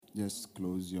Just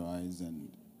close your eyes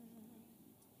and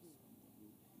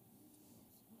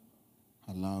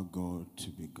allow God to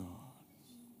be God.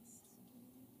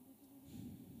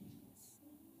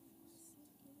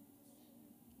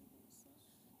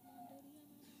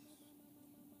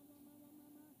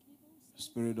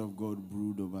 Spirit of God,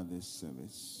 brood over this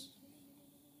service.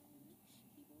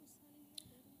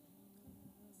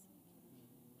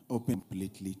 Open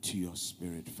completely to your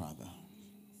spirit, Father.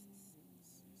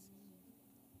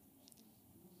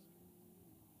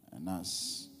 And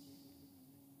as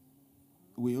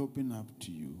we open up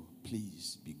to you,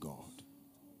 please be God.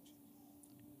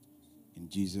 In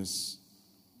Jesus'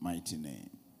 mighty name.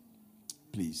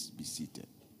 Please be seated.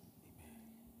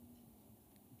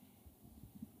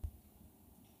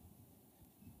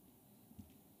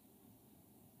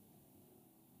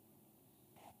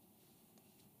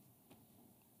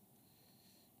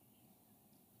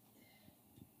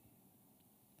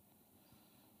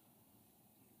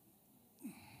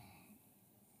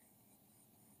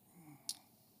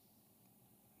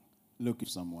 Look at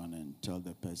someone and tell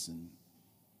the person,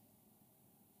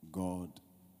 God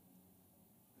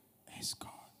is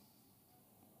God.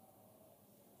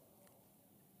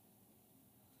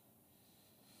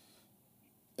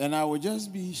 And I will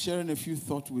just be sharing a few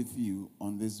thoughts with you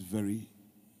on this very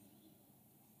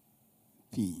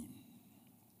theme.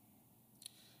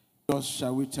 First,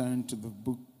 shall we turn to the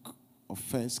book of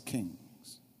 1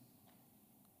 Kings?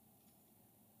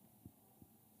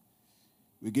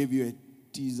 We gave you a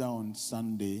teaser on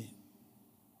Sunday,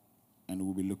 and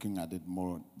we'll be looking at it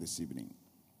more this evening.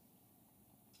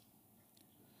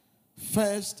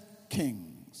 1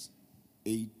 Kings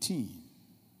 18,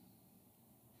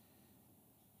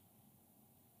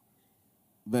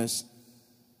 verse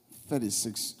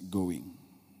 36 going.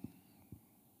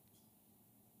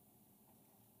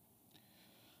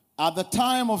 At the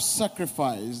time of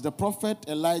sacrifice, the prophet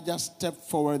Elijah stepped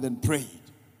forward and prayed,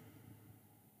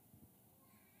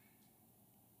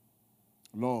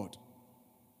 Lord,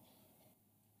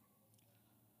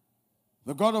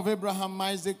 the God of Abraham,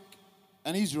 Isaac,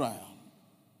 and Israel,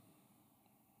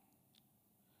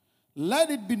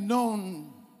 let it be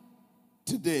known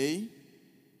today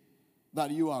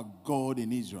that you are God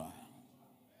in Israel,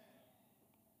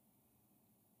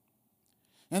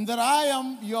 and that I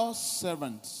am your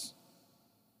servant,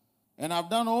 and I've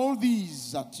done all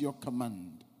these at your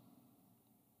command.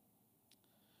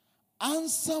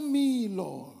 Answer me,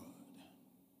 Lord.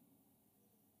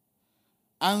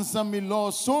 Answer me,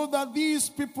 Lord, so that these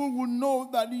people will know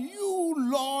that you,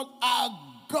 Lord, are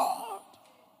God,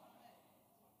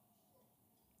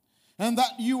 and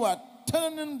that you are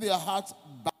turning their hearts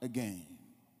back again.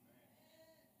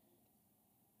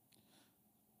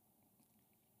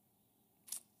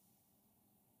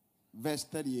 Verse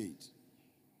 38.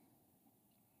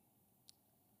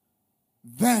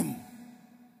 Then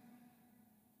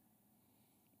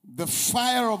the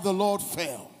fire of the Lord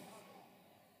fell.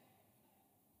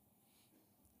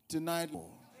 Tonight,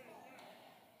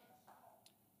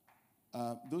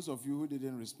 those of you who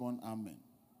didn't respond, amen.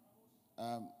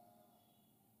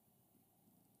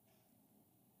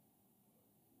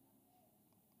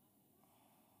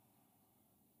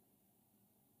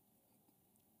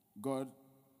 God,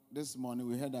 this morning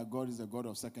we heard that God is a God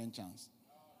of second chance.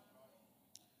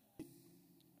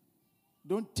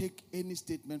 Don't take any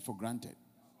statement for granted.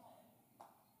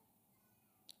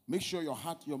 Make sure your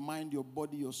heart, your mind, your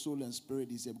body, your soul, and spirit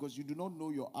is here, because you do not know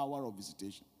your hour of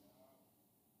visitation.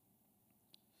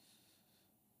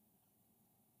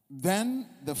 Then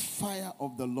the fire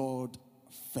of the Lord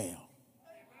fell.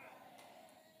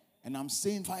 And I'm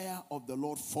saying, fire of the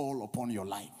Lord fall upon your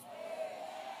life.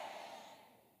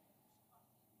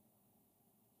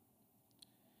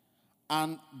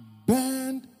 And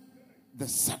burned the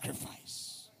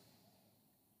sacrifice,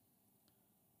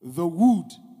 the wood,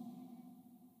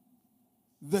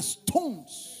 the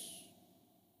stones,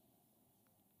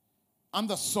 and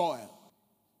the soil.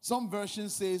 Some version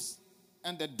says,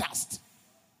 and the dust.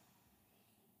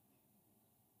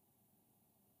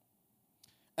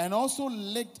 And also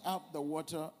licked up the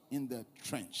water in the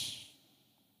trench.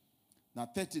 Now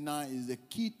 39 is the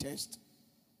key text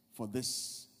for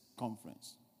this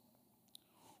conference.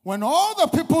 When all the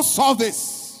people saw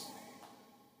this,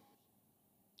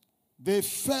 they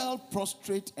fell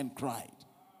prostrate and cried,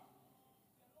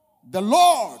 the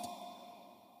Lord,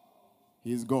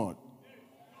 He is God.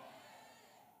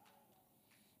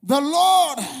 The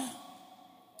Lord,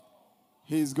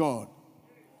 He is God.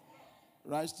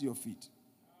 Rise to your feet.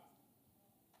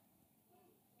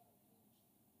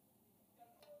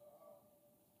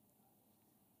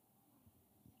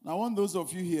 Now I want those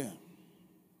of you here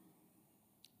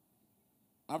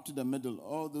up to the middle,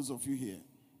 all those of you here,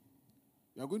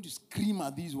 you are going to scream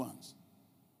at these ones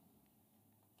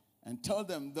and tell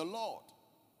them, the Lord.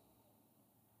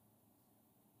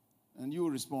 And you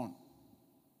will respond.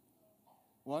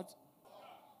 What?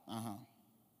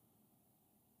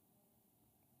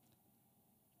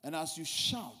 And as you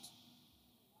shout,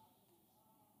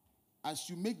 as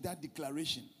you make that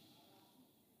declaration,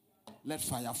 let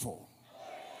fire fall.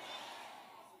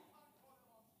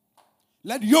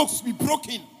 Let yokes be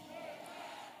broken.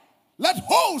 Let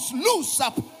holes loose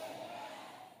up.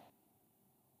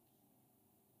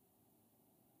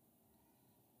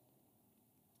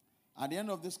 At the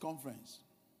end of this conference,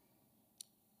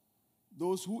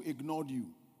 those who ignored you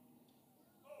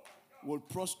will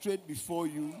prostrate before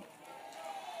you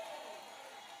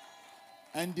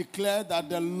and declare that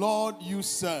the Lord you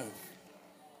serve,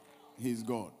 He is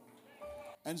God.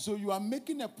 And so you are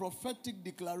making a prophetic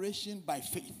declaration by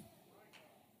faith.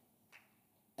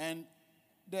 And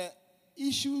the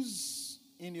issues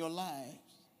in your life,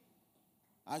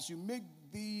 as you make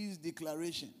these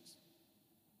declarations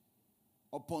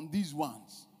upon these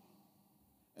ones,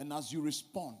 and as you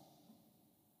respond,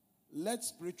 let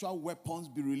spiritual weapons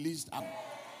be released up.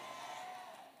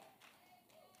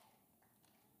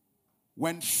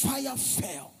 When fire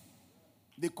fell,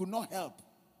 they could not help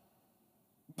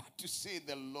but to say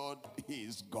the Lord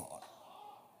is God.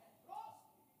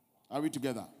 Are we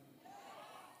together?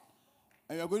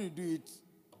 And we are going to do it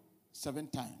 7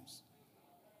 times.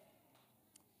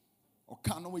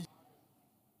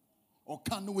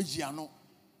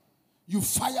 You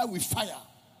fire with fire.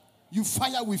 You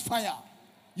fire with fire.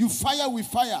 You fire with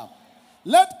fire.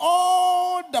 Let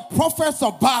all the prophets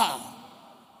of Baal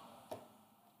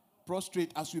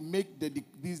prostrate as we make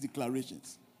these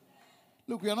declarations.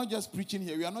 Look, we are not just preaching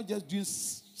here. We are not just doing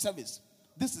service.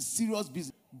 This is serious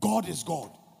business. God is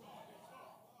God.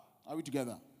 Are we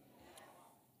together?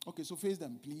 Okay, so face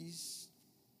them, please.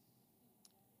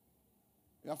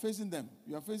 You are facing them.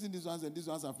 You are facing these ones, and these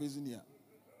ones are facing here.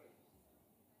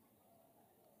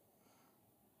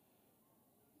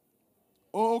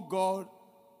 Oh God,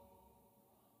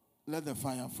 let the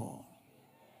fire fall.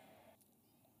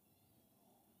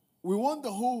 We want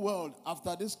the whole world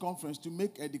after this conference to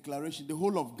make a declaration. The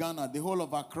whole of Ghana, the whole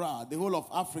of Accra, the whole of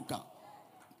Africa,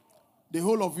 the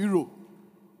whole of Europe,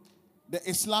 the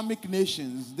Islamic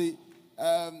nations, the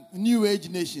New Age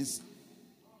nations.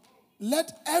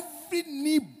 Let every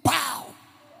knee bow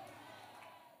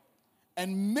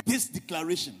and make this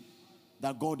declaration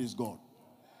that God is God.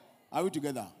 Are we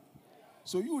together?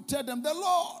 So you tell them, the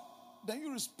Lord. Then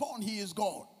you respond, He is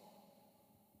God.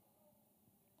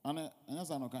 And that's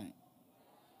not okay.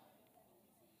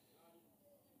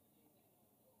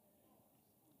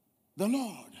 The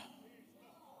Lord.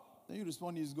 Then you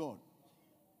respond, He is God.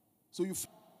 So you.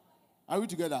 Are we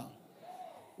together?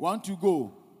 1, 2,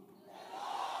 go.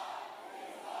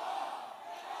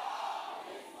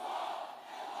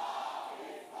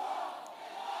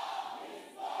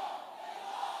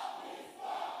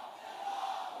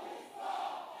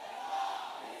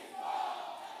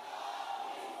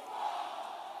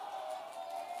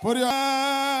 Put your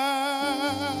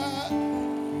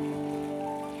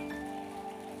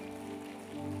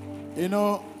You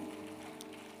know,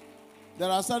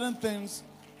 there are certain things,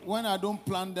 when I don't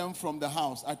plan them from the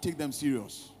house, I take them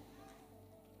serious.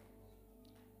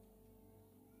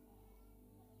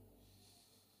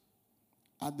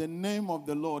 At the name of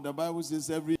the Lord, the Bible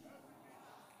says every.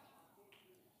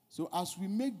 So as we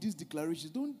make these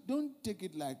declarations, don't take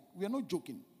it like we are not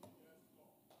joking.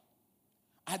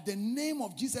 At the name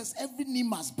of Jesus, every knee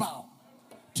must bow.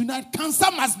 Tonight,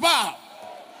 cancer must bow.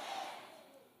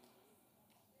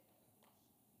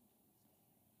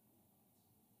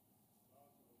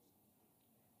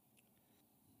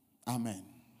 Amen.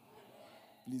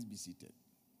 Please be seated.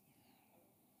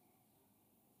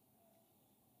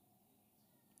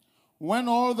 When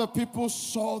all the people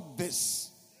saw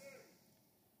this,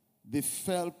 they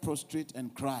fell prostrate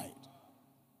and cried,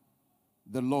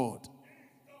 "The Lord,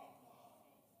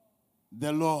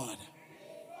 the Lord,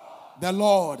 the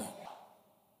Lord."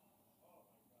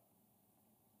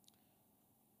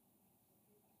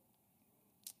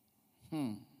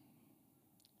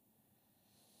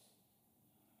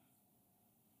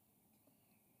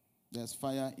 There's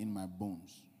fire in my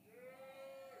bones.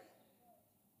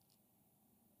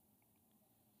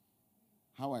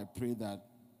 How I pray that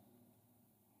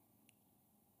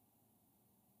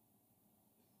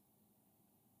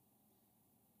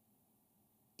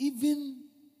even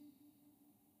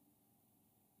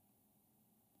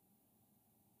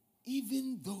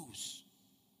those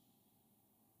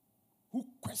who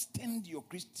questioned your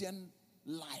Christian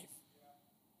life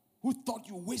who thought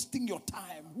you wasting your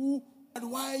time, who and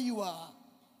why you are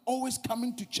always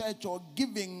coming to church or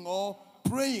giving or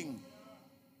praying,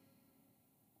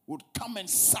 would come and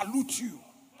salute you.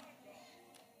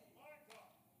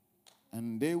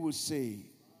 And they will say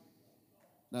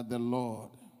that the Lord.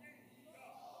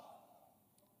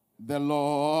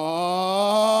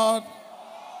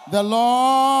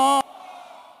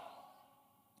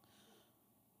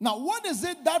 Now, what is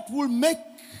it that will make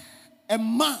a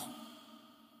man?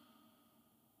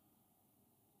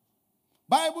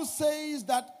 Bible says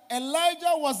that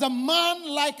Elijah was a man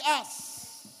like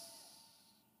us.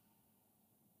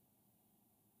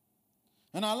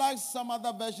 And I like some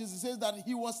other versions. It says that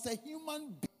he was a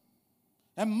human being,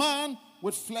 a man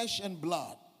with flesh and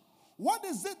blood. What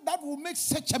is it that will make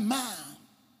such a man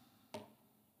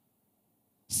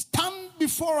stand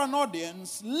before an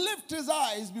audience, lift his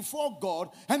eyes before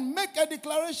God, and make a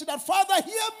declaration that, Father,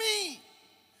 hear me?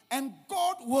 And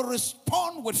God will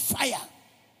respond with fire.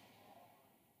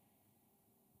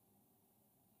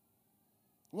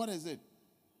 What is it?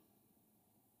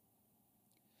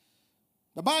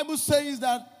 The Bible says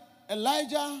that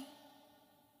Elijah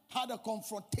had a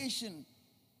confrontation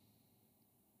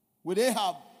with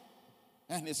Ahab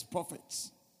and his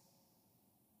prophets.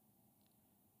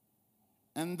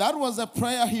 And that was a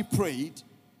prayer he prayed.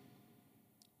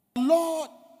 Lord,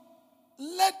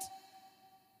 let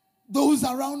those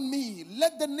around me,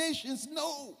 let the nations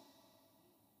know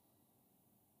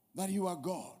that you are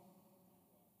God.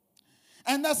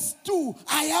 And that's two,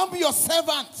 I am your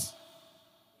servant.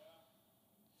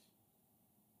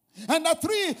 And the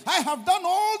three, I have done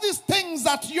all these things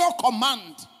at your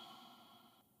command.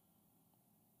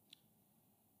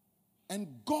 And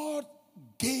God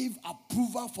gave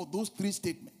approval for those three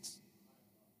statements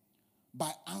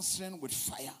by answering with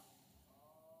fire.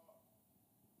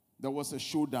 There was a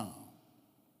showdown.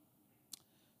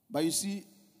 But you see,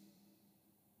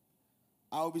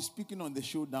 I will be speaking on the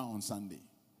showdown on Sunday.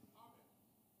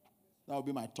 That will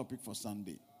be my topic for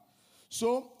Sunday.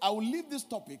 So I will leave this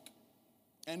topic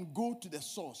and go to the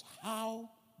source. How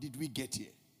did we get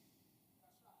here?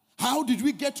 How did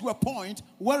we get to a point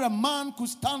where a man could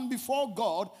stand before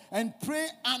God and pray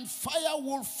and fire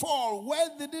will fall? Where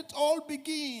did it all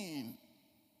begin?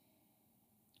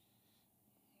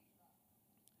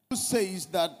 It says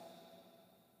that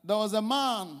there was a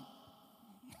man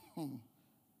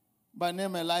by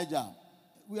name Elijah.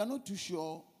 We are not too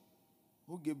sure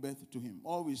who gave birth to him.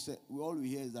 All we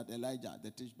hear is that Elijah,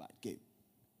 the Tishbite, came.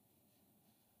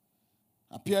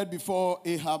 Appeared before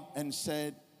Ahab and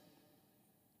said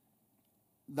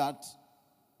that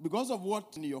because of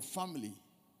what your family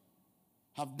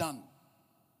have done,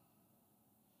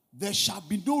 there shall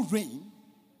be no rain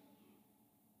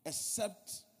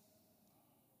except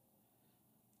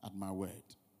at my word.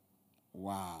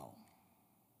 Wow.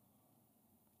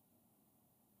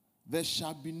 There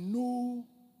shall be no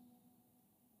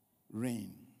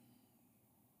rain.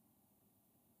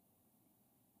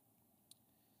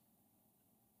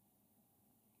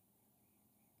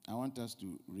 I want us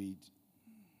to read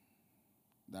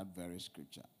that very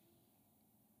scripture.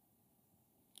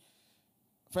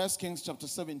 1 Kings chapter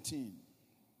 17.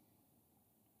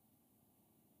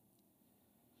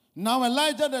 Now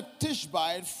Elijah the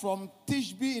Tishbite from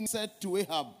Tishbe said to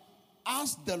Ahab,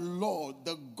 as the Lord,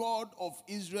 the God of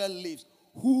Israel lives,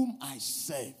 whom I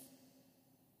serve.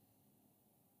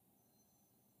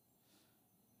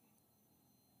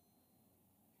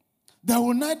 There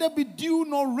will neither be dew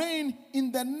nor rain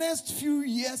in the next few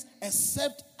years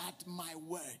except at my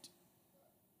word.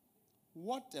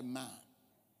 What a man.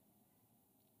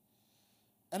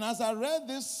 And as I read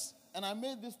this, and I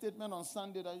made this statement on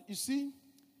Sunday, that you see,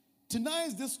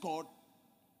 tonight's discourse,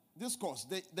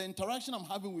 the interaction I'm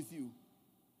having with you,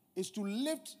 is to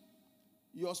lift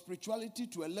your spirituality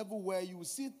to a level where you will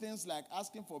see things like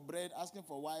asking for bread, asking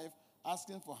for wife,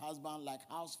 asking for husband like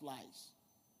house flies.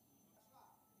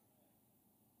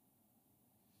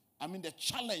 I mean, the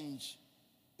challenge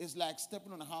is like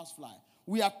stepping on a housefly.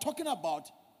 We are talking about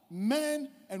men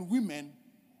and women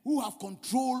who have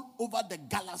control over the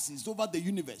galaxies, over the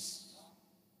universe.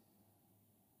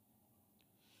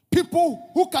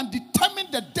 People who can determine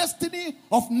the destiny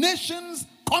of nations,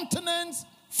 continents,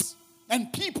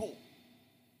 and people.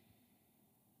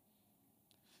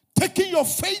 Taking your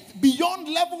faith beyond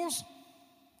levels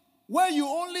where you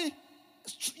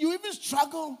even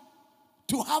struggle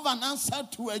to have an answer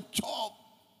to a job.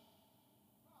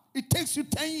 It takes you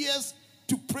 10 years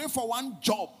to pray for one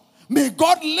job. May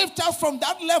God lift us from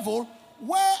that level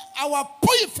where our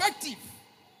effective,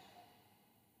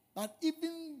 that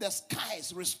even the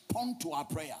skies respond to our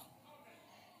prayer.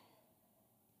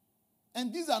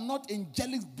 And these are not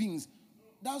angelic beings.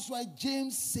 That's why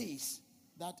James says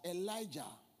that Elijah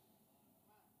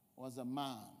was a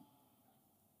man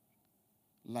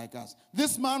like us.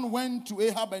 This man went to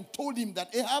Ahab and told him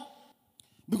that, Ahab,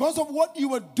 because of what you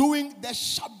were doing, there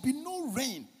shall be no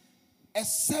rain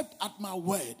except at my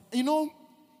word. You know,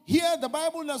 here the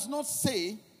Bible does not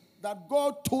say that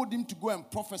God told him to go and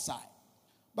prophesy.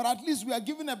 But at least we are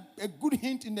given a good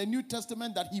hint in the New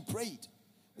Testament that he prayed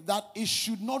that it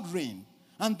should not rain.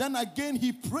 And then again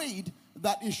he prayed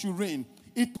that it should rain.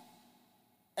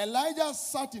 Elijah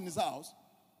sat in his house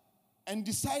and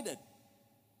decided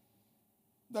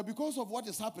that because of what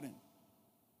is happening,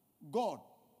 God,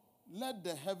 let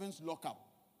the heavens lock up.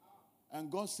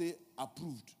 And God say,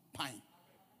 approved, fine.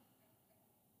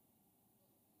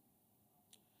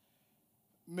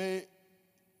 May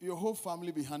your whole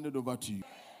family be handed over to you.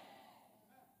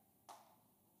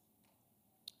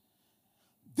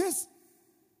 This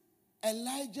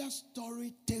Elijah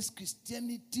story takes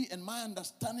Christianity and my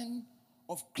understanding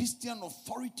of Christian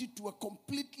authority to a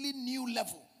completely new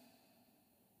level.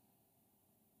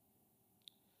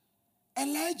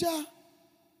 Elijah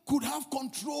could have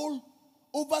control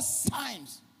over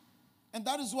signs. And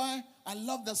that is why I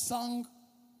love the song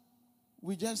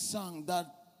we just sang, that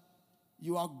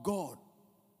you are God.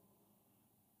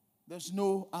 There's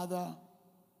no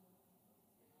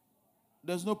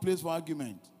place for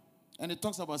argument. And it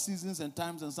talks about seasons and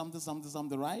times and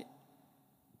something, right?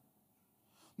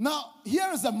 Now, here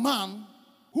is a man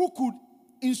who could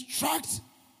instruct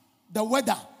the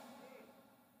weather.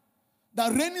 The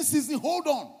rainy season, hold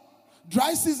on.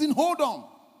 Dry season, hold on.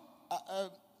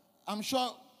 I'm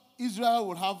sure Israel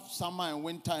will have summer and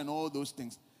winter and all those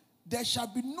things. There shall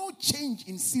be no change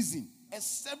in season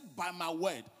except by my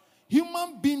word.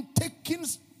 Human being taking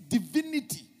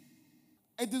divinity.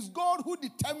 It is God who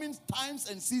determines times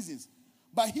and seasons.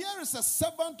 But here is a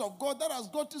servant of God that has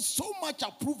gotten so much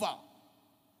approval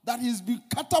that he's been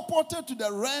catapulted to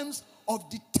the realms of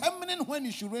determining when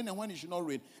it should rain and when it should not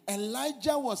rain.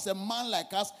 Elijah was a man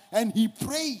like us, and he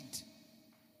prayed.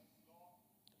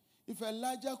 If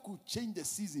Elijah could change the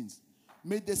seasons,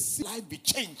 may the life be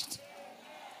changed.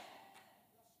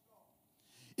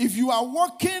 If you are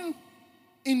walking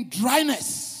in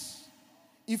dryness,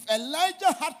 if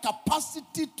Elijah had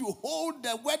capacity to hold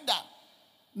the weather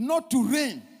not to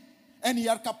rain, and he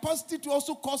had capacity to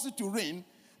also cause it to rain,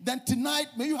 then tonight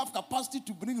may you have capacity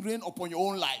to bring rain upon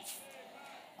your own life.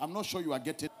 I'm not sure you are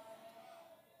getting.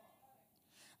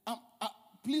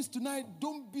 Please tonight,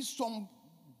 don't be some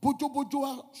bojo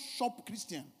shop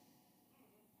Christian.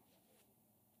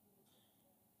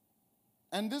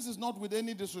 And this is not with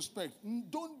any disrespect.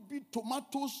 Don't be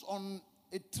tomatoes on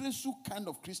a tresu kind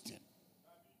of Christian.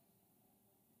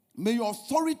 May your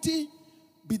authority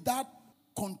be that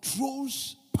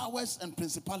controls powers and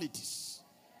principalities.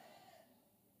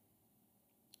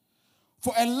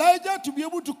 For Elijah to be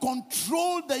able to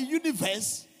control the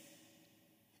universe,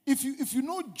 if you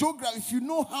know geography, if you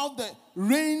know how the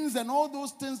rains and all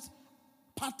those things,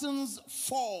 patterns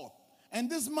fall, and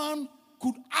this man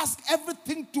could ask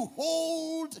everything to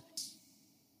hold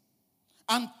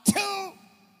until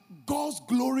God's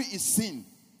glory is seen,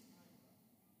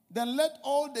 then let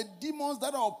all the demons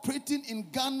that are operating in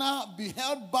Ghana be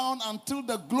held bound until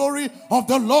the glory of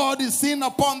the Lord is seen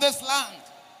upon this land.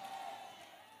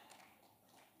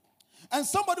 And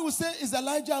somebody will say, is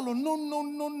Elijah alone?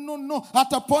 No.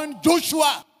 At a point,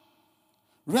 Joshua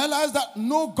realized that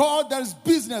no, God, there is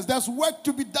business, there's work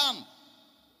to be done.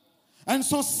 And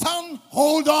so, son,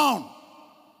 hold on.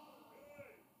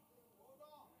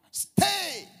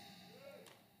 Stay.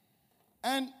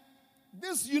 And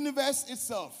this universe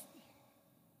itself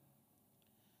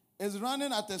is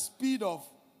running at a speed of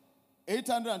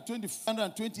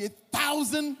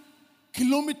 828,000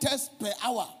 kilometers per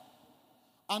hour.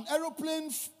 An aeroplane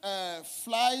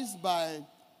flies by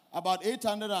about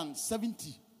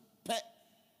 870 per.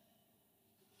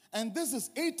 And this is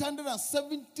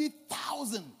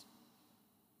 870,000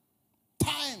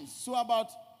 times. So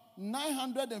about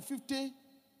 950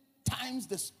 times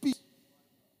the speed.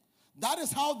 That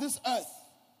is how this earth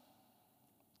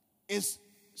is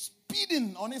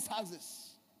speeding on its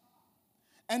axis.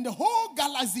 And the whole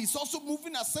galaxy is also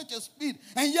moving at such a speed.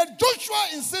 And yet Joshua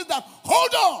insists that,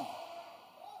 hold on.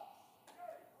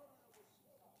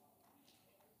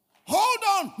 Hold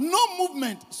on, no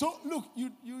movement. So look,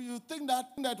 you think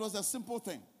that was a simple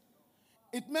thing.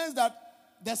 It means that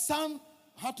the sun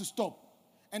had to stop.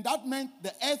 And that meant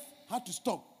the earth had to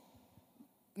stop.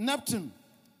 Neptune,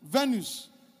 Venus,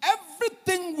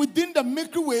 everything within the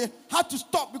Milky Way had to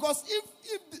stop. Because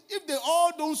if they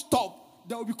all don't stop,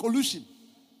 there will be collision.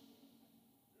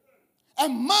 A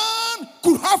man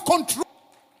could have control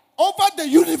over the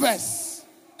universe.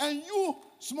 And you,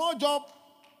 small job,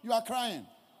 you are crying.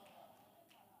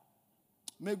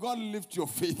 May God lift your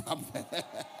faith up.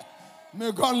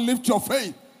 May God lift your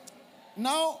faith.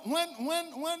 Now,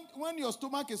 when your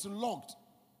stomach is locked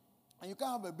and you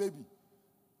can't have a baby,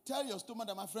 tell your stomach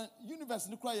that, my friend, universe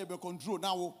requires your control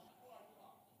now.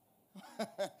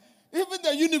 Even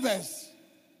the universe,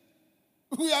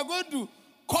 we are going to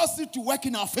cause it to work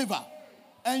in our favor.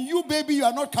 And you, baby, you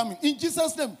are not coming. In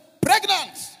Jesus' name,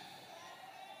 pregnant.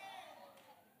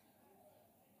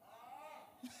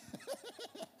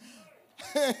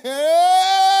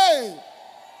 Hey.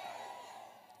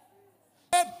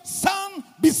 Sun,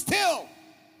 be still.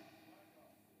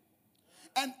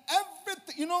 And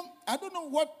everything, I don't know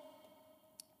what.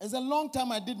 It's a long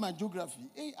time I did my geography.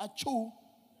 Hey, I chose.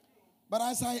 But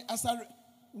as I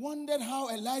wondered how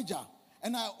Elijah,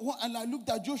 and I looked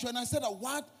at Joshua and I said,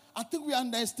 what? I think we are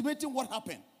underestimating what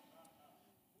happened.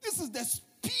 This is the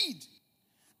speed.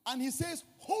 And he says,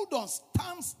 hold on,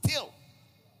 stand still.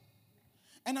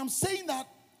 And I'm saying that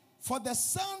for the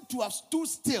sun to have stood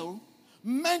still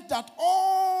meant that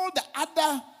all the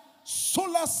other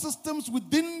solar systems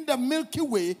within the Milky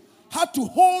Way had to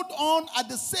hold on at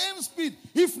the same speed.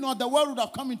 If not, the world would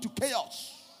have come into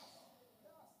chaos.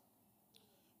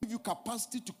 Give you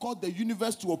capacity to cause the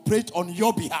universe to operate on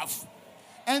your behalf.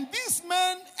 And these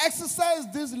men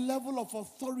exercised this level of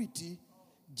authority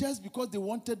just because they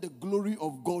wanted the glory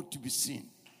of God to be seen.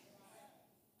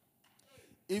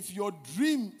 If your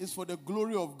dream is for the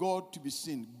glory of God to be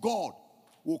seen, God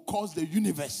will cause the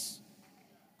universe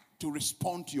to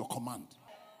respond to your command.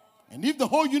 And if the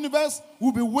whole universe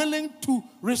will be willing to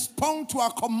respond to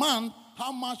our command,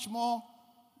 how much more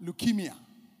leukemia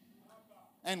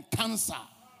and cancer?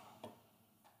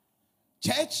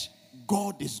 Church,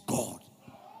 God is God.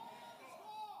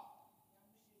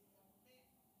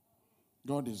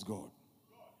 God is God.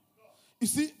 You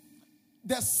see,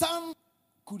 the sun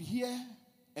could hear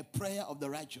a prayer of the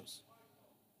righteous.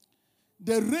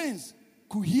 The rains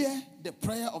could hear the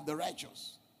prayer of the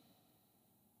righteous.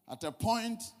 At a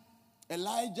point,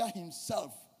 Elijah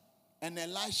himself and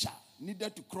Elisha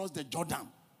needed to cross the Jordan.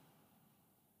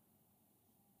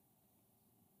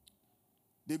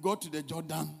 They go to the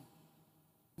Jordan,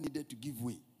 needed to give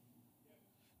way.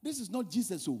 This is not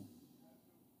Jesus.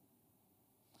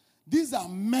 These are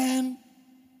men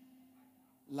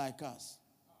like us.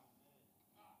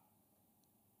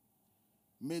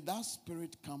 May that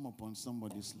spirit come upon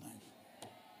somebody's life.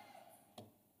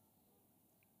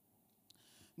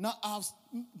 Now, I've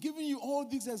given you all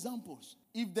these examples.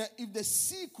 If the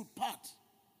sea could part,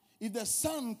 if the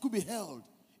sun could be held,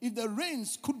 if the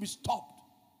rains could be stopped,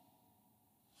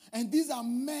 and these are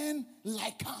men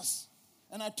like us.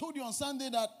 And I told you on Sunday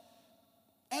that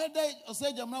Elder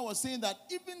Osei Jamra was saying that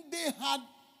even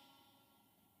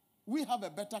we have a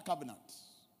better covenant.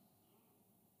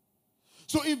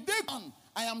 So if they can,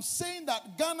 I am saying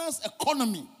that Ghana's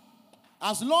economy,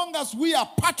 as long as we are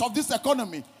part of this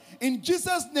economy, in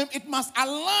Jesus' name, it must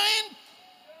align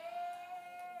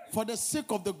for the sake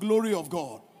of the glory of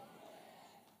God.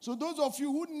 So those of you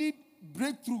who need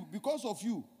breakthrough because of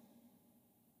you,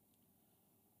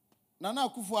 Nana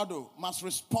Akufo-Addo must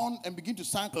respond and begin to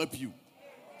sign up you.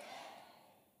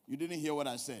 You didn't hear what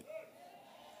I said.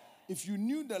 If you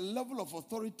knew the level of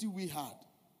authority we had,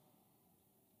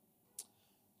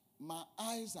 my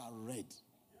eyes are red.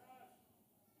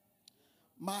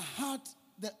 My heart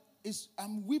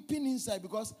I'm weeping inside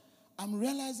because I'm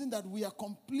realizing that we are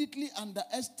completely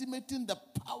underestimating the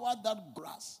power that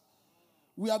grasps.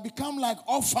 We have become like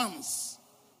orphans.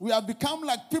 We have become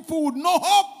like people with no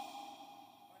hope.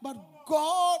 But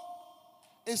God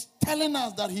is telling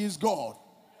us that He is God.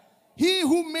 He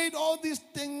who made all these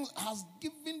things has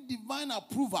given divine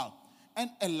approval.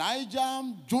 And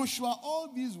Elijah, Joshua,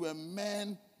 all these were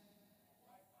men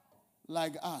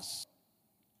like us.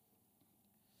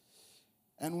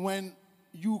 And when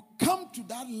you come to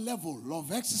that level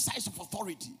of exercise of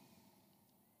authority,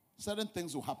 certain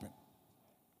things will happen.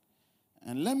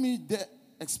 And let me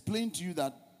explain to you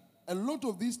that a lot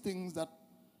of these things that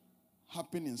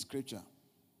happen in Scripture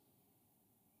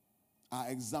are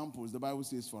examples, the Bible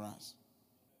says, for us.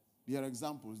 They are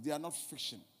examples. They are not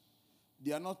fiction.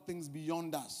 They are not things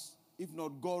beyond us. If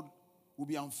not, God will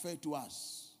be unfair to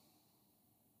us.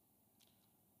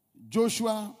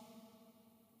 Joshua,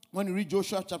 when you read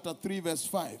Joshua chapter 3 verse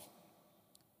 5,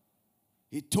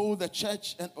 he told the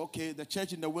church, the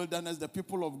church in the wilderness, the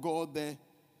people of God there,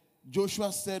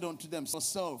 Joshua said unto them,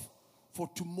 yourself, for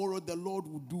tomorrow the Lord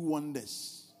will do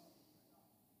wonders.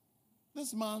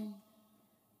 This man,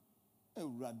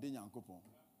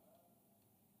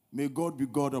 May God be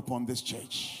God upon this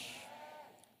church.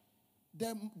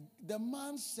 The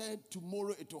man said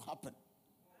tomorrow it will happen.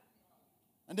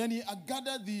 And then he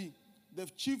gathered the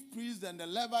chief priests and the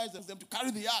Levites and them to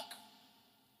carry the ark.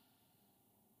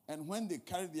 And when they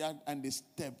carried the ark and they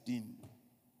stepped in,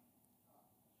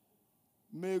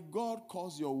 may God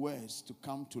cause your words to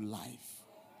come to life.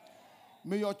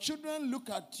 May your children look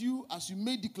at you as you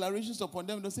make declarations upon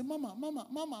them. They'll say, Mama, Mama,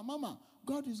 Mama, Mama,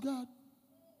 God is God.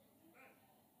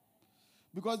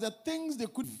 Because the things they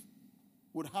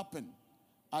would happen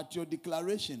at your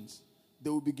declarations, they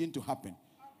will begin to happen.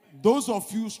 Those of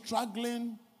you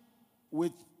struggling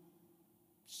with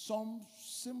some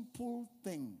simple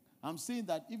thing, I'm saying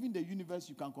that even the universe,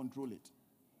 you can control it.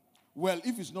 Well,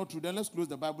 if it's not true, then let's close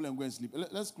the Bible and go and sleep.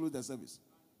 Let's close the service.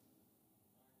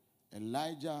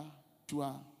 Elijah,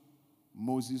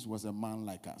 Moses was a man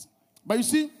like us. But you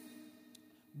see,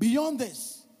 beyond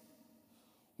this,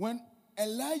 when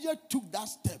Elijah took that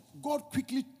step, God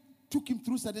quickly took him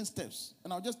through certain steps.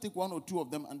 And I'll just take one or two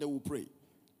of them and then we'll pray.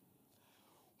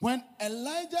 When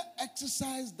Elijah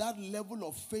exercised that level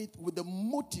of faith with the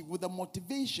motive, with the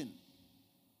motivation,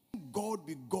 God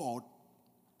be God,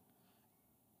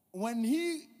 when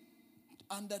he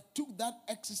undertook that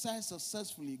exercise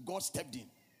successfully, God stepped in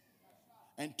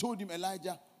and told him,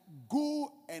 Elijah,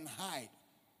 go and hide,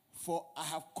 for I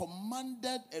have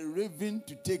commanded a raven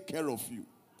to take care of you.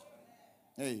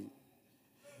 Hey,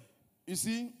 you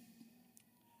see,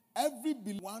 every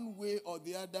one way or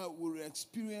the other will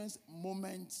experience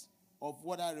moments of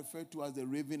what I refer to as the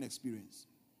raven experience,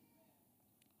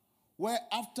 where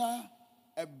after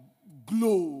a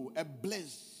glow, a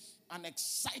bliss, an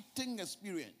exciting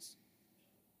experience,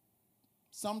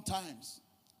 sometimes,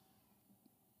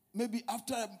 maybe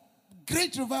after a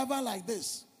great revival like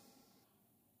this,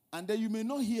 and then you may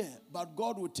not hear, but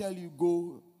God will tell you,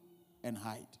 go and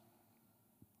hide.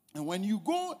 And when you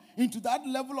go into that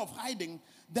level of hiding,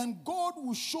 then God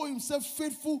will show himself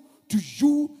faithful to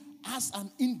you as an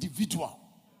individual.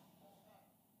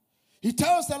 He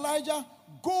tells Elijah,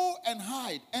 go and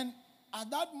hide. And at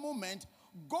that moment,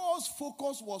 God's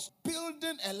focus was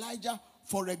building Elijah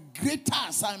for a greater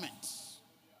assignment.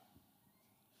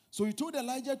 So he told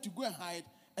Elijah to go and hide,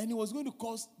 and he was going to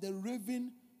cause the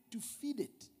raven to feed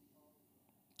it,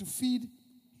 to feed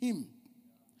him.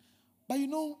 But you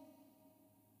know,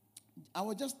 I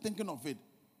was just thinking of it.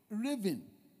 Raven.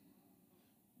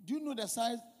 Do you know the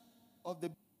size of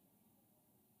the...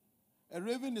 A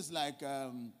raven is like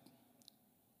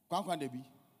kwankwadebi.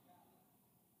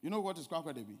 You know what is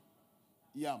kwankwadebi?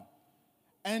 Yam.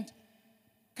 And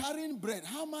carrying bread.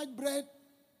 How much bread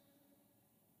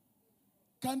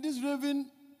can this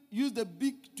raven use the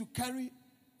beak to carry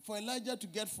for Elijah to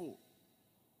get full?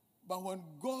 But when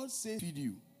God says feed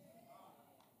you,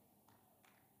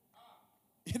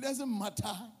 it doesn't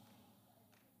matter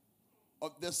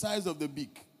of the size of the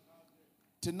beak.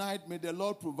 Tonight, may the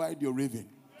Lord provide your raven.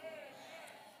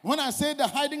 When I say the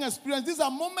hiding experience, these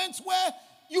are moments where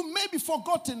you may be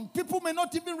forgotten. People may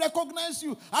not even recognize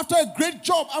you after a great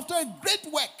job, after a great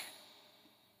work.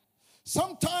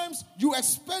 Sometimes you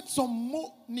expect some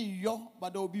money,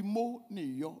 but there will be more,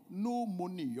 no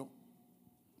money.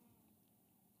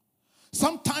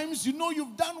 Sometimes you know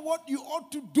you've done what you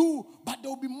ought to do, but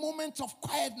there will be moments of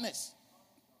quietness.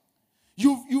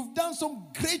 You've done some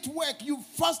great work. You've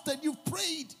fasted. You've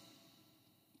prayed.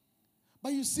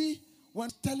 But you see, when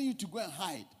telling you to go and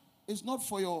hide, it's not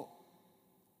for your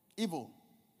evil.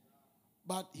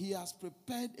 But he has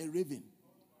prepared a raven.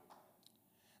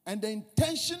 And the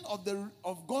intention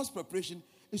of God's preparation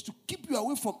is to keep you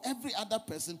away from every other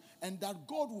person, and that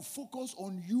God will focus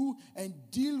on you and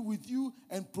deal with you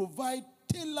and provide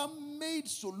tailor-made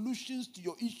solutions to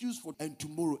your issues for and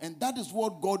tomorrow. And that is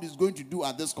what God is going to do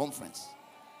at this conference.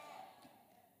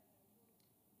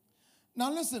 Now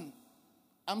listen,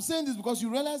 I'm saying this because you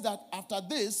realize that after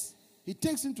this, he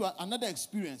takes him to another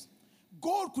experience.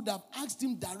 God could have asked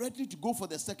him directly to go for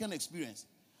the second experience,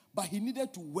 but he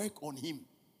needed to work on him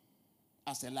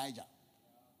as Elijah,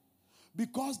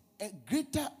 because a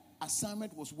greater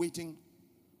assignment was waiting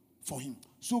for him.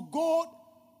 So God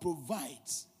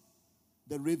provides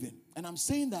the raven. And I'm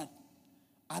saying that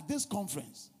at this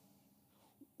conference,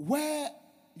 where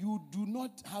you do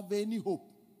not have any hope,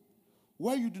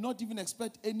 where you do not even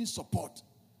expect any support,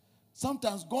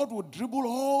 sometimes God will dribble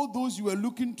all those you were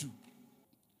looking to.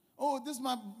 Oh, this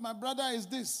my brother is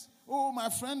this. Oh, my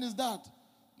friend is that.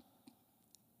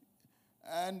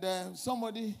 And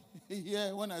somebody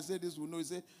here, when I say this, will know, he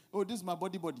say, oh, this is my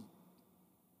body.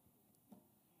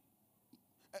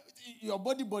 Your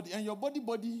body, and your body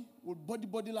will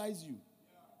bodylise you.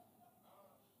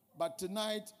 But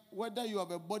tonight, whether you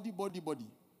have a body,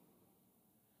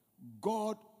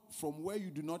 God, from where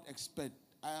you do not expect,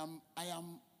 I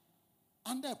am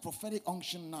under a prophetic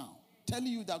unction now, telling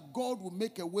you that God will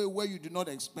make a way where you do not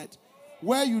expect,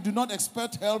 where you do not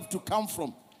expect help to come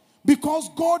from. Because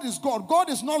God is God.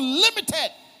 God is not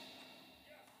limited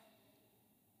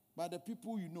by the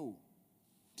people you know.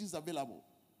 It is available.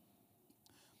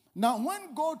 Now,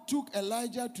 when God took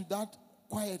Elijah to that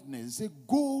quietness, he said,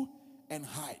 go and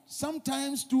hide.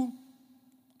 Sometimes, too,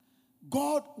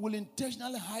 God will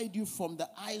intentionally hide you from the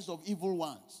eyes of evil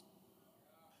ones.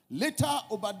 Later,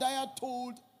 Obadiah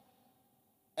told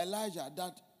Elijah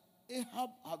that Ahab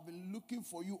have been looking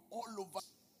for you all over.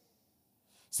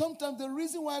 Sometimes the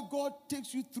reason why God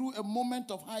takes you through a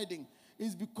moment of hiding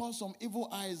is because some evil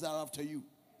eyes are after you.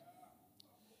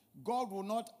 God will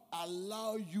not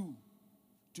allow you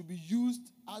to be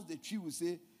used, as the tree will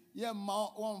say, yeah,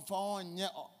 mom found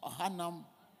hanam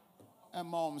and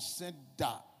mom said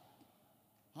that.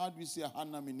 How do we say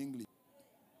hanam in English?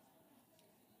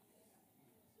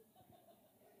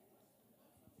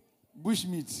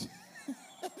 Bushmeat.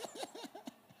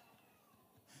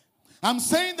 I'm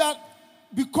saying that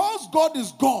because God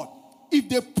is God, if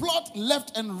they plot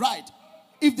left and right,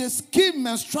 if they scheme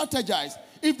and strategize,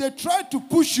 if they try to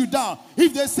push you down,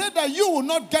 if they say that you will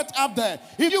not get up there,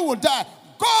 if you will die,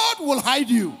 God will hide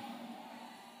you.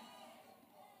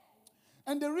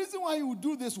 And the reason why he will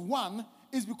do this, one,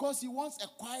 is because he wants a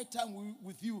quiet time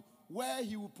with you where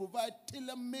he will provide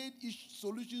tailor-made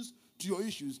solutions to your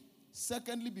issues.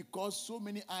 Secondly, because so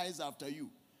many eyes are after you.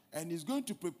 And he's going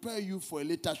to prepare you for a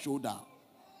later showdown.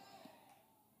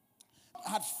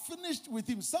 Had finished with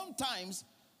him. Sometimes,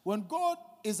 when God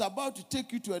is about to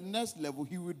take you to a next level,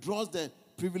 he withdraws the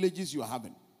privileges you are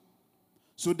having.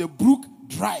 So the brook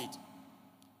dried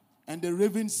and the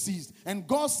raven ceased. And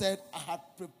God said, I had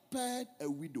prepared a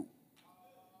widow.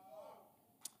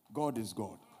 God is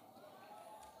God.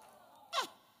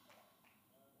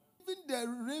 Even the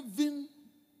raven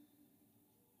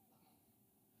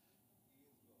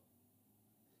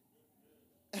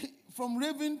from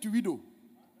raven to widow.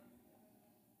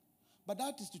 But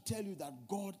that is to tell you that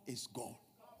God is God.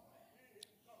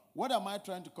 What am I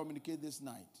trying to communicate this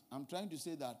night? I'm trying to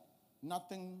say that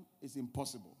nothing is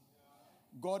impossible.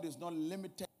 God is not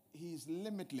limited. He is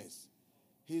limitless.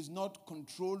 He is not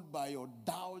controlled by your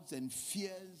doubts and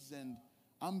fears and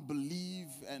unbelief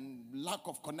and lack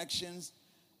of connections.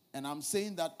 And I'm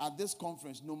saying that at this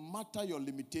conference, no matter your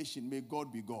limitation, may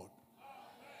God be God.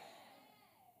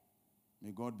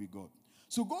 May God be God.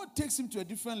 So God takes him to a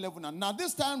different level now. Now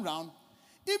this time round,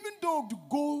 even though to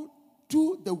go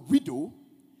to the widow,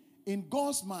 in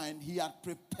God's mind, he had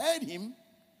prepared him,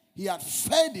 he had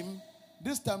fed him.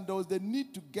 This time there was the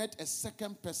need to get a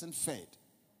second person fed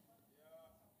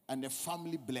and a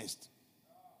family blessed.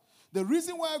 The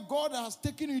reason why God has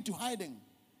taken you into hiding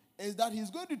is that he's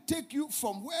going to take you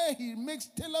from where he makes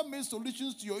tailor-made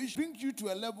solutions to your issue, bring you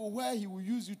to a level where he will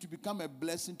use you to become a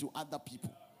blessing to other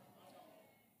people.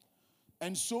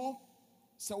 And so,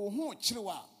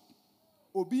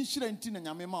 obi nhyira nti na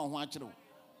nyame ma ho akyere wo.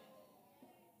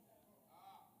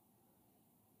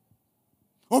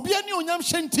 Obi ani onyam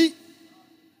hye nti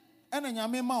na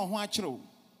nyame ma ho akyere wo.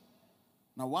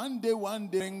 Now one day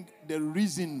bring the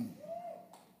reason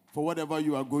for whatever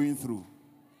you are going through.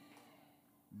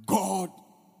 God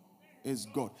is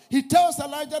God. He tells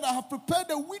Elijah that I have prepared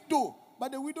a widow,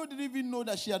 but the widow didn't even know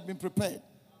that she had been prepared.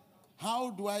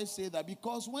 How do I say that?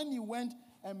 Because when he went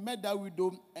and met that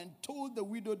widow and told the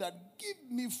widow that, give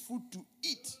me food to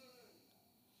eat,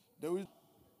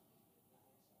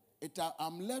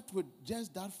 I'm left with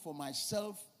just that for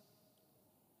myself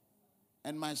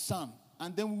and my son.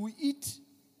 And then we eat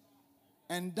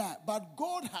and die. But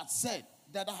God had said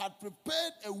that I had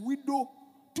prepared a widow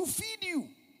to feed you.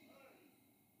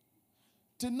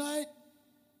 Tonight,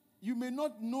 you may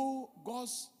not know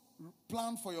God's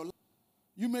plan for your life.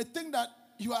 You may think that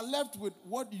you are left with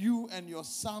what you and your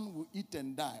son will eat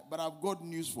and die. But I've got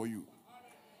news for you.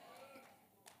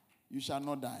 You shall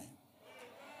not die.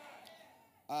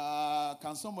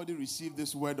 Can somebody receive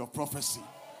this word of prophecy?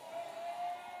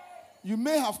 You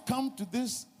may have come to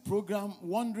this program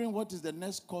wondering what is the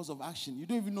next course of action. You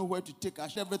don't even know where to take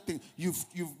action. Everything. You've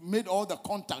made all the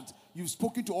contacts. You've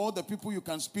spoken to all the people you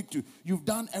can speak to. You've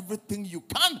done everything you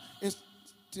can. It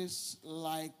is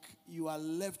like you are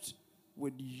left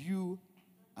with you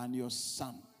and your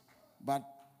son. But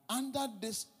under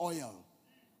this oil,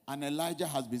 an Elijah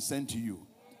has been sent to you.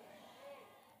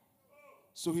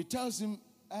 So he tells him,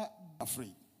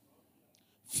 afraid.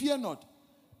 Fear not.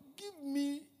 Give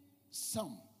me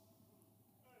some.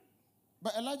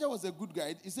 But Elijah was a good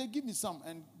guy. He said, give me some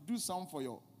and do some for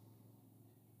you.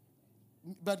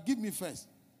 But give me first.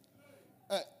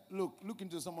 Look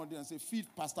into somebody and say, feed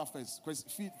pastor first.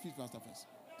 Feed pastor first.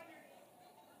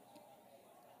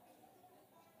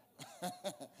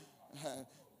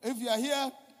 If you are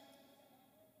here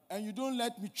and you don't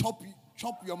let me chop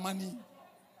your money.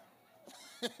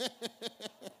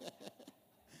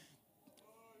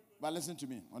 But listen to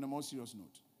me on a more serious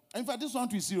note. In fact, this one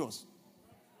too is serious.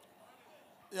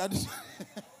 Yeah,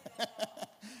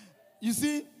 you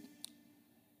see,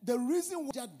 the reason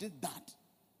why Elijah did that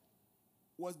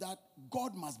was that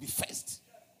God must be first.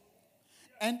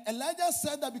 And Elijah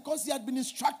said that because he had been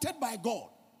instructed by God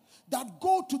that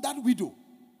go to that widow.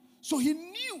 So he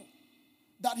knew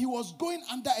that he was going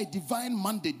under a divine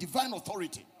mandate, divine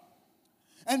authority.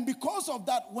 And because of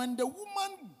that, when the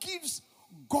woman gives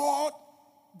God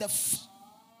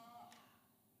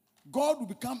God will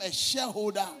become a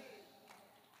shareholder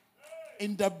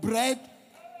in the bread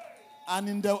and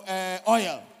in the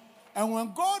oil. And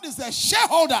when God is a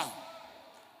shareholder,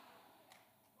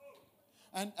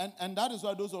 and that is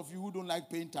why those of you who don't like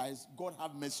paying tithes, God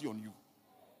have mercy on you.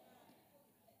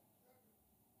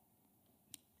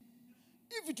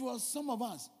 If it was some of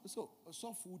us, so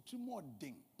food more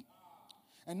ding.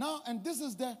 And this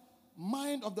is the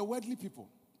mind of the worldly people.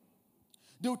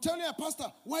 They will tell you, Pastor,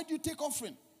 why do you take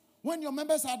offering? When your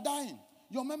members are dying,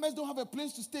 your members don't have a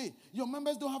place to stay. Your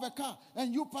members don't have a car.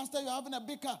 And you, Pastor, you're having a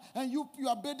big car. And you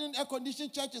are building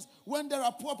air-conditioned churches when there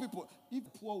are poor people. If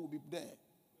poor will be there.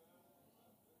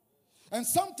 And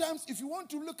sometimes if you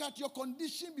want to look at your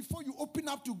condition before you open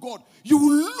up to God, you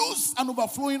will lose an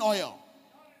overflowing oil.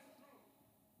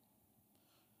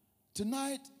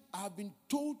 Tonight, I have been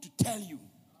told to tell you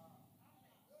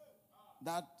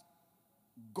that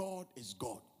God is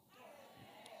God.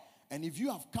 And if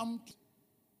you have come,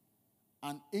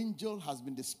 an angel has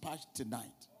been dispatched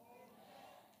tonight.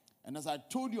 And as I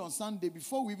told you on Sunday,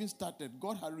 before we even started,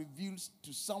 God had revealed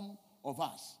to some of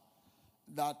us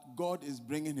that God is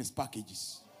bringing his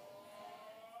packages.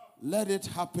 Let it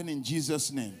happen in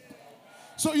Jesus' name.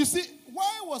 So you see,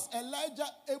 why was Elijah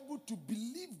able to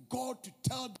believe God to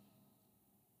tell them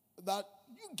that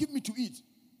you give me to eat?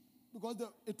 Because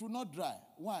it will not dry.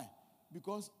 Why?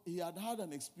 Because he had had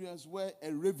an experience where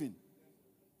a raven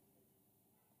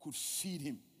could feed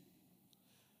him.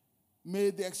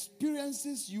 May the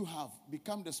experiences you have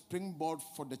become the springboard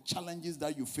for the challenges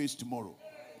that you face tomorrow.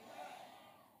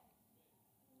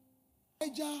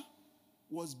 Elijah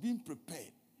was being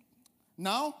prepared.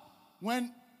 Now,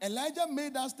 when Elijah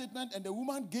made that statement and the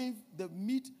woman gave the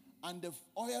meat and the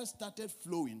oil started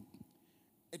flowing,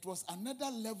 it was another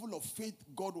level of faith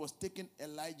God was taking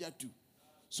Elijah to.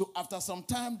 So after some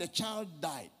time, the child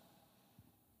died.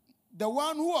 The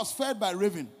one who was fed by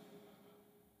raven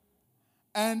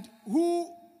and who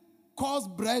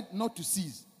caused bread not to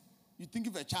cease. You think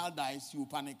if a child dies, you will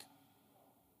panic.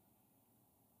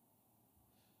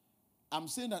 I'm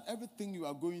saying that everything you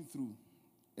are going through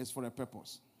is for a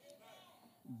purpose.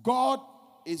 God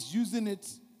is using it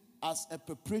as a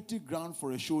preparatory ground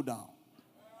for a showdown.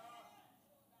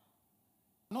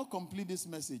 I'll not complete this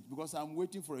message because I'm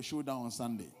waiting for a showdown on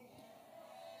Sunday.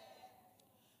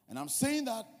 And I'm saying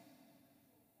that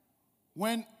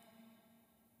when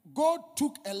God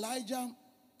took Elijah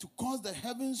to cause the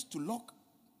heavens to lock,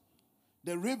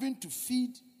 the raven to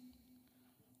feed,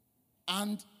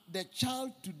 and the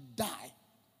child to die,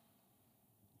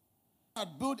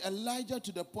 had built Elijah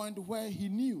to the point where he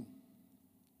knew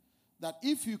that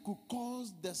if he could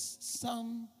cause the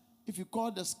sun, if he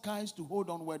called the skies to hold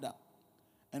on weather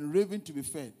and raven to be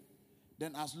fed,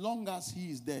 then as long as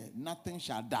he is there, nothing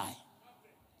shall die.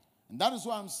 And that is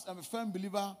why I'm a firm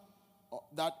believer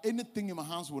that anything in my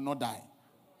hands will not die.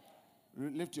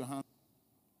 Lift your hand.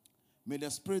 May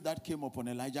the spirit that came upon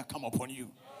Elijah come upon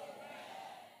you.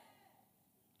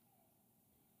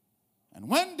 And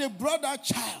when they brought that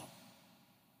child,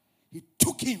 he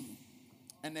took him.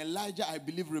 And Elijah, I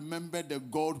believe, remembered the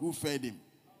God who fed him.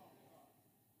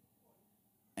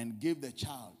 And gave the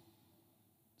child.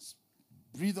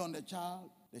 Breathed on the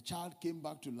child came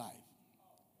back to life.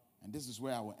 And this is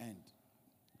where I will end.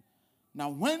 Now,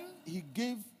 when he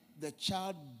gave the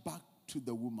child back to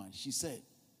the woman, she said,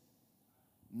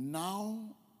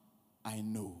 "Now I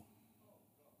know."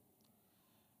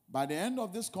 By the end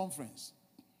of this conference,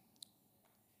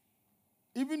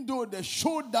 even though the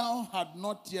showdown had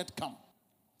not yet come,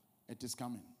 it is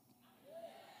coming.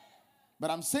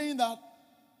 But I'm saying that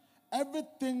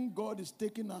everything God is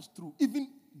taking us through, even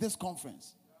this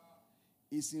conference,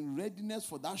 is in readiness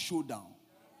for that showdown,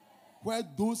 where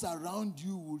those around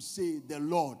you will say, "The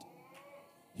Lord,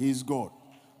 He is God."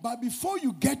 But before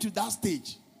you get to that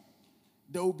stage,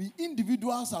 there will be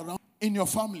individuals around in your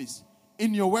families,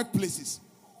 in your workplaces,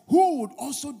 who would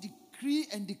also decree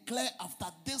and declare after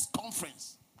this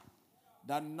conference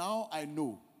that now I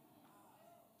know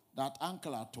that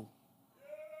Uncle Ato,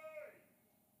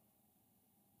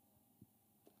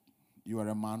 you are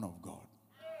a man of God.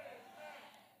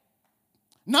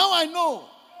 Now I know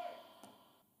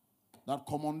that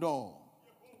Commodore,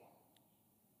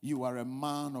 you are a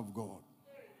man of God.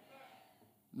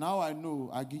 Now I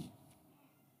know, Aggie,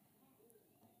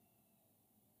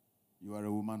 you are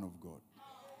a woman of God.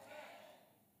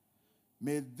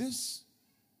 May this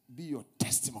be your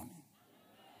testimony.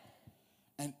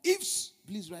 And if,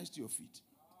 please rise to your feet.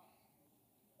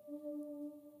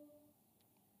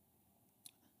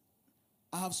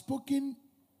 I have spoken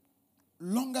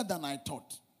longer than I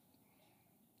thought.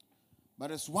 But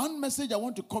there's one message I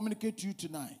want to communicate to you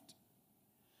tonight.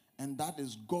 And that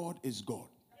is God is God.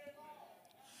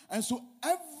 And so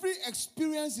every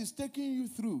experience He's taking you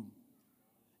through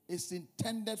is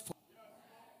intended for.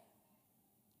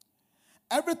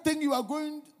 Everything you are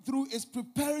going through is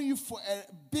preparing you for a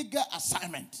bigger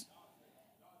assignment.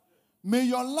 May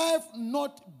your life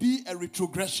not be a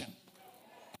retrogression.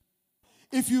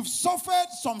 If you've suffered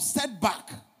some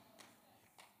setback,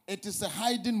 it is a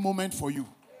hiding moment for you.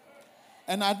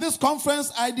 And at this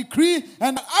conference, I decree,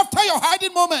 and after your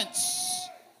hiding moments,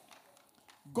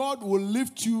 God will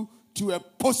lift you to a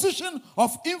position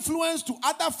of influence to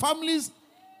other families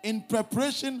in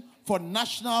preparation for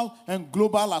national and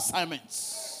global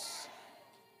assignments.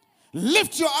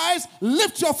 Lift your eyes,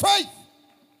 lift your faith.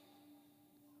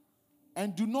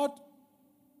 And do not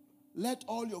let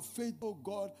all your faith, oh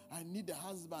God, I need a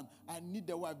husband, I need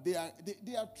a wife. They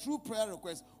are true prayer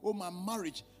requests. Oh, my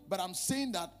marriage. But I'm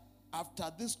saying that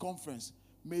after this conference,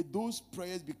 may those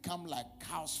prayers become like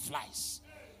house flies.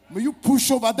 May you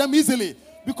push over them easily.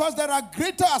 Because there are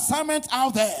greater assignments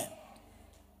out there.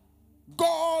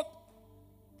 God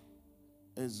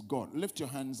is God. Lift your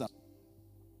hands up.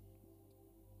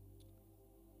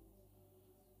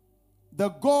 The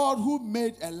God who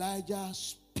made Elijah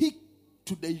speak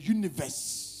to the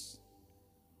universe,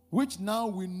 which now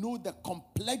we know the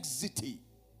complexity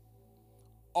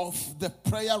of the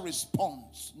prayer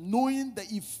response, knowing the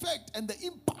effect and the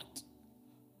impact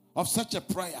of such a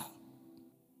prayer.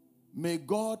 May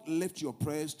God lift your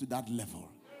prayers to that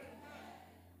level.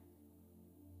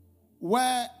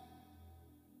 Where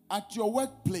at your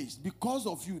workplace, because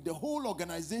of you, the whole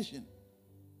organization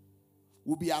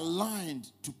will be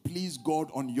aligned to please God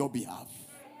on your behalf.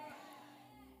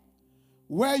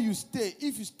 Where you stay,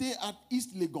 if you stay at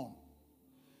East Legon,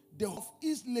 the whole of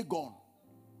East Legon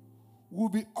will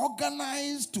be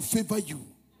organized to favor you.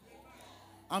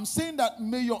 I'm saying that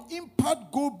may your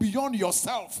impact go beyond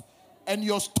yourself and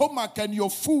your stomach and your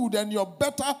food and your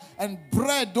butter and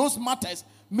bread, those matters.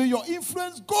 May your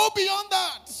influence go beyond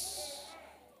that.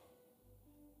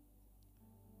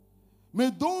 May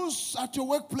those at your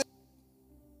workplace,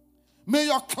 may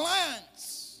your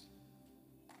clients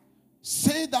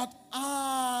say that,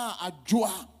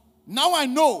 Ajua, now I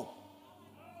know.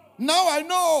 Now I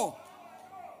know.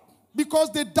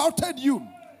 Because they doubted you.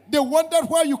 They wondered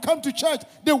why you come to church.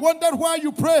 They wondered why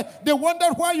you pray. They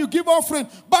wondered why you give offering.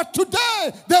 But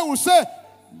today, they will say,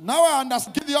 now I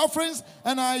understand. Give the offerings,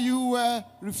 and are you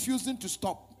refusing to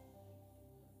stop?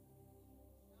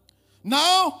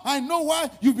 Now I know why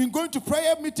you've been going to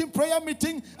prayer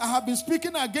meeting. I have been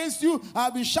speaking against you. I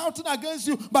have been shouting against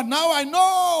you. But now I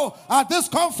know at this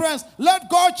conference, let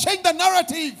God change the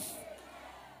narrative.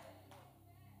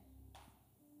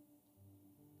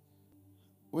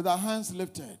 With our hands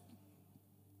lifted.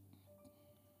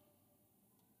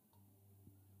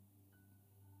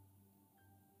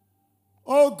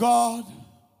 Oh God,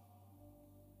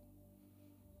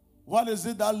 what is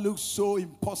it that looks so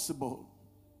impossible?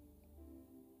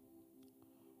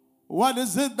 What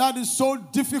is it that is so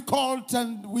difficult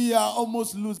and we are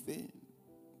almost losing?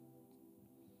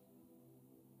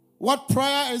 What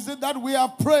prayer is it that we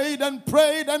have prayed and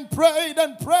prayed and prayed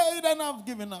and prayed and have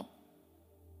given up?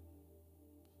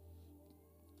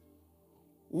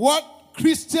 What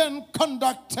Christian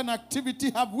conduct and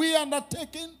activity have we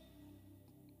undertaken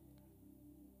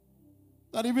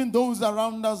that even those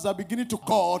around us are beginning to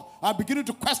God, are beginning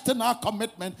to question our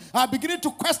commitment, are beginning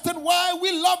to question why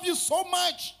we love you so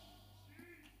much?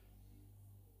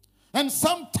 And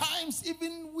sometimes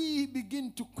even we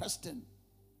begin to question.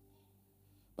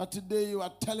 But today you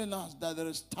are telling us that there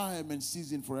is time and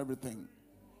season for everything.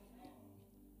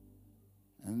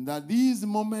 And that these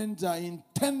moments are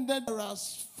intended for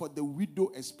us for the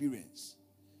widow experience.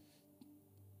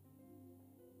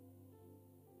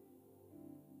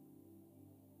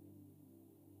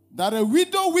 that a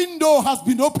widow window has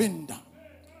been opened.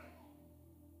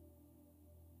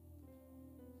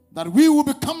 That we will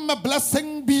become a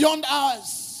blessing beyond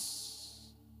ours.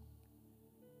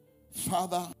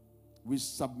 Father, we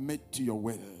submit to your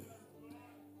will.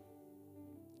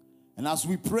 And as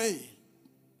we pray,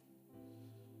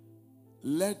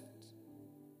 let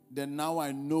the now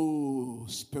I know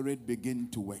spirit begin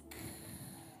to work.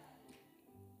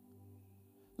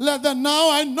 Let the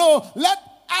now I know, let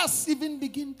us even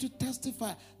begin to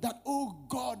testify that, oh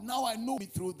God, now I know me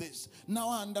through this. Now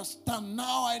I understand.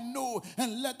 Now I know.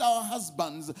 And let our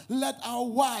husbands, let our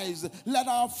wives, let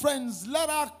our friends, let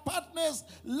our partners,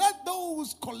 let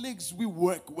those colleagues we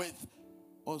work with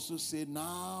also say,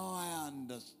 now I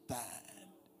understand.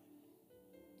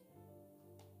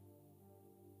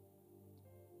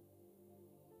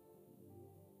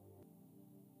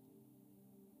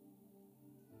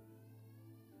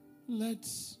 Let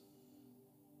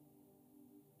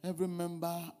every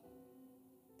member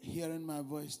hearing my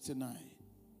voice tonight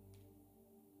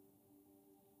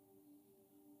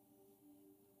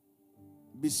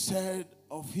be said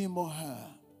of him or her,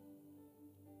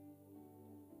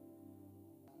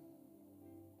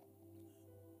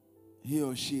 he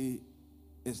or she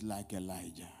is like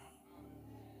Elijah,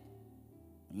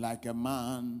 like a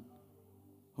man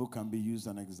who can be used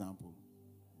as an example.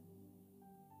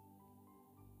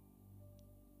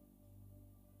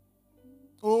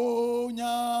 Oh,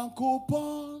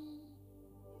 Nyankopon,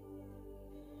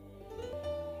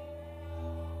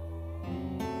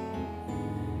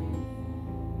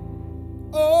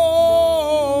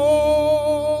 oh,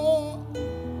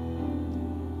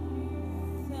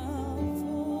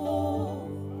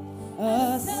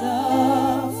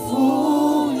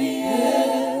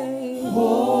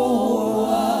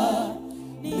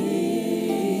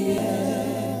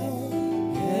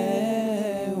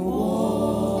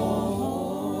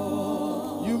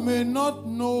 you may not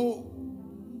know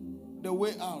the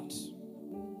way out,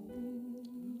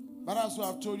 but as I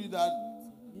have told you that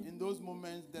in those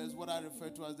moments, there's what I refer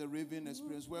to as the raving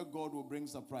experience, where God will bring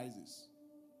surprises.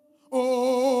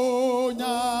 Oh,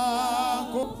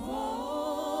 Nyankopon,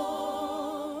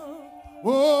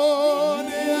 oh,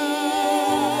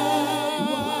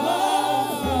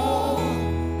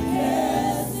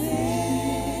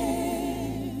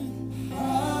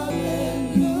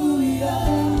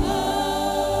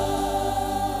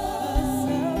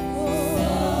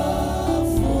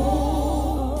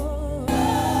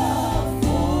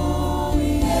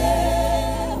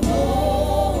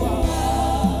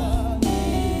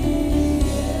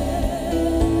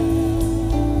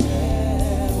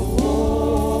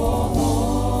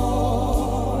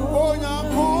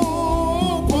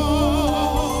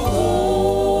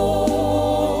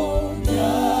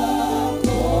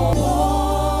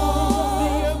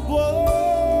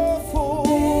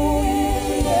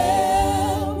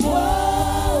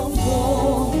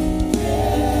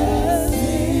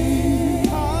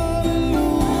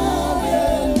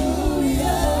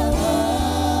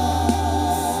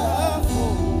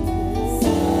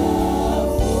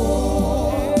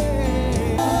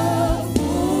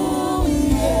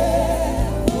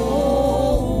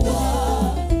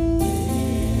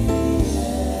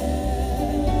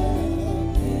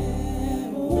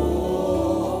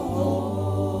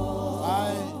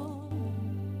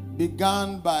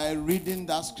 began by reading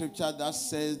that scripture that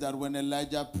says that when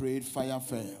Elijah prayed, fire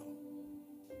fell.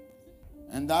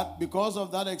 And that because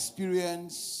of that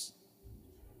experience,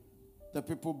 the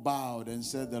people bowed and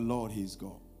said, the Lord, He is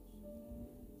God.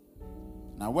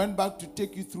 And I went back to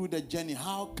take you through the journey.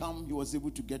 How come he was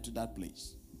able to get to that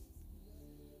place?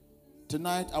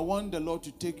 Tonight, I want the Lord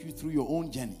to take you through your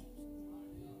own journey.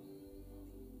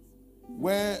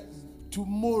 Where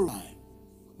tomorrow,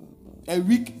 a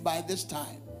week by this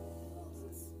time,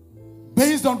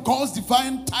 based on God's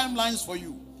divine timelines for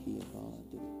you,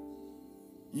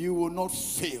 you will not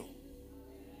fail.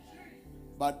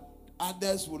 But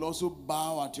others will also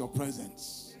bow at your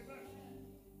presence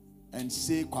and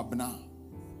say, Kwabena,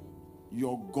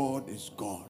 your God is God.